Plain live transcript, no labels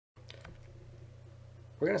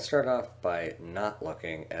We're going to start off by not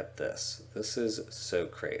looking at this. This is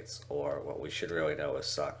Socrates, or what we should really know as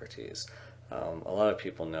Socrates. A lot of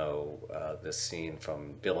people know this scene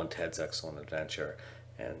from Bill and Ted's Excellent Adventure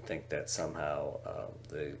and think that somehow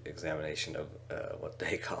the examination of what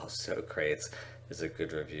they call Socrates is a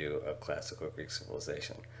good review of classical Greek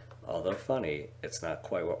civilization. Although funny, it's not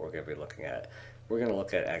quite what we're going to be looking at. We're going to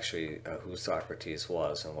look at actually who Socrates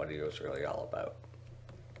was and what he was really all about.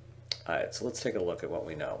 Alright, so let's take a look at what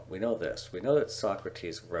we know. We know this. We know that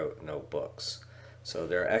Socrates wrote no books. So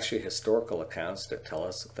there are actually historical accounts that tell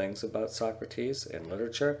us things about Socrates in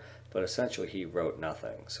literature, but essentially he wrote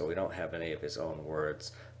nothing. So we don't have any of his own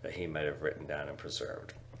words that he might have written down and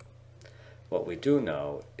preserved. What we do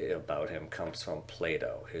know about him comes from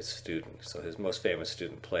Plato, his student. So his most famous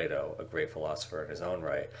student, Plato, a great philosopher in his own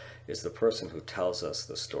right, is the person who tells us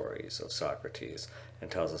the stories of Socrates and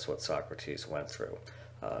tells us what Socrates went through.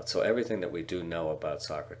 So everything that we do know about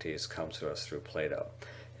Socrates comes to us through Plato.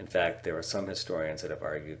 In fact, there are some historians that have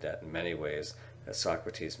argued that in many ways that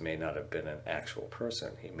Socrates may not have been an actual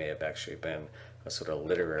person. He may have actually been a sort of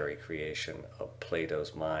literary creation of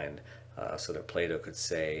Plato's mind, so that Plato could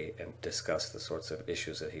say and discuss the sorts of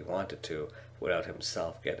issues that he wanted to without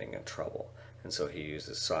himself getting in trouble. And so he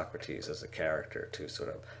uses Socrates as a character to sort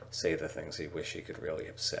of say the things he wished he could really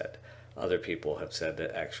have said. Other people have said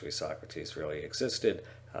that actually Socrates really existed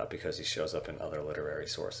because he shows up in other literary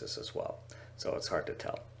sources as well. So it's hard to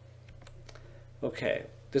tell. Okay,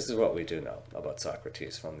 this is what we do know about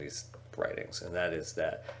Socrates from these writings, and that is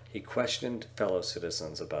that he questioned fellow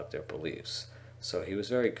citizens about their beliefs. So he was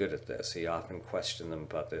very good at this. He often questioned them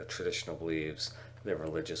about their traditional beliefs, their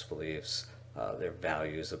religious beliefs, their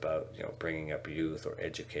values about bringing up youth or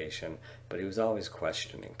education, but he was always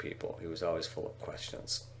questioning people. He was always full of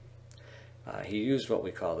questions. He used what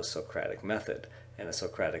we call the Socratic method, and the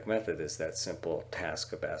Socratic method is that simple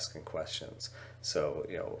task of asking questions. So,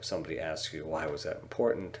 somebody asks you, why was that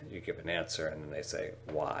important? You give an answer, and then they say,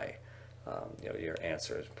 why? Your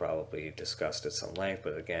answer is probably discussed at some length,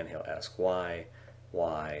 but again, he'll ask why,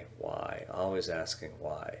 always asking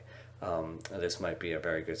why. This might be a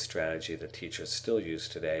very good strategy that teachers still use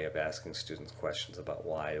today of asking students questions about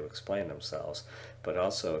why to explain themselves, but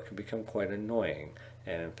also it can become quite annoying.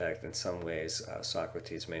 And in fact, in some ways,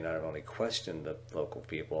 Socrates may not have only questioned the local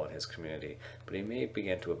people in his community, but he may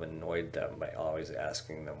begin to have annoyed them by always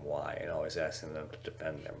asking them why and always asking them to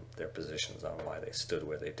defend their positions on why they stood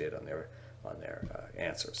where they did on their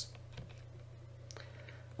answers.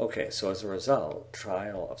 Okay, so as a result,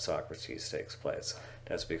 trial of Socrates takes place.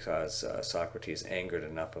 That's because Socrates angered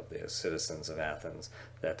enough of the citizens of Athens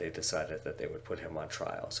that they decided that they would put him on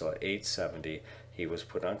trial. So at age 70, he was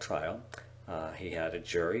put on trial. He had a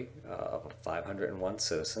jury of 501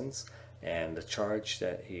 citizens, and the charge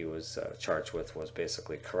that he was charged with was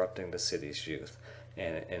basically corrupting the city's youth,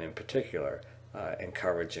 and in particular,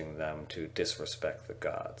 encouraging them to disrespect the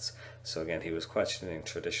gods. So again, he was questioning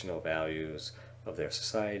traditional values of their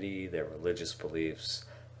society, their religious beliefs,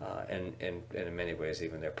 and in many ways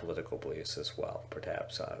even their political beliefs as well,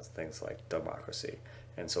 perhaps things like democracy.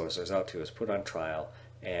 And so as a result, he was put on trial,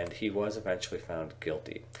 and he was eventually found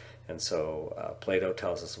guilty. And so Plato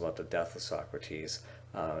tells us about the death of Socrates.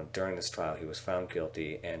 During this trial, he was found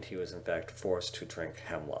guilty, and he was in fact forced to drink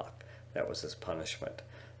hemlock. That was his punishment.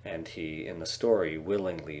 And he, in the story,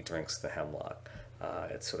 willingly drinks the hemlock.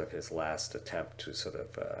 It's sort of his last attempt to sort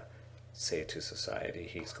of say to society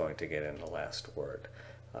he's going to get in the last word.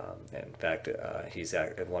 In fact, he's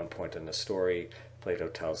at one point in the story, Plato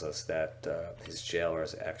tells us that his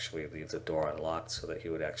jailers actually leave the door unlocked so that he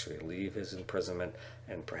would actually leave his imprisonment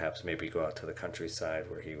and perhaps maybe go out to the countryside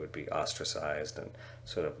where he would be ostracized and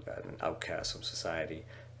sort of an outcast from society,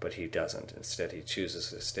 but he doesn't. Instead, he chooses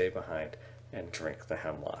to stay behind and drink the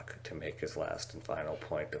hemlock to make his last and final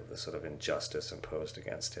point of the sort of injustice imposed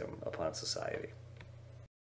against him upon society.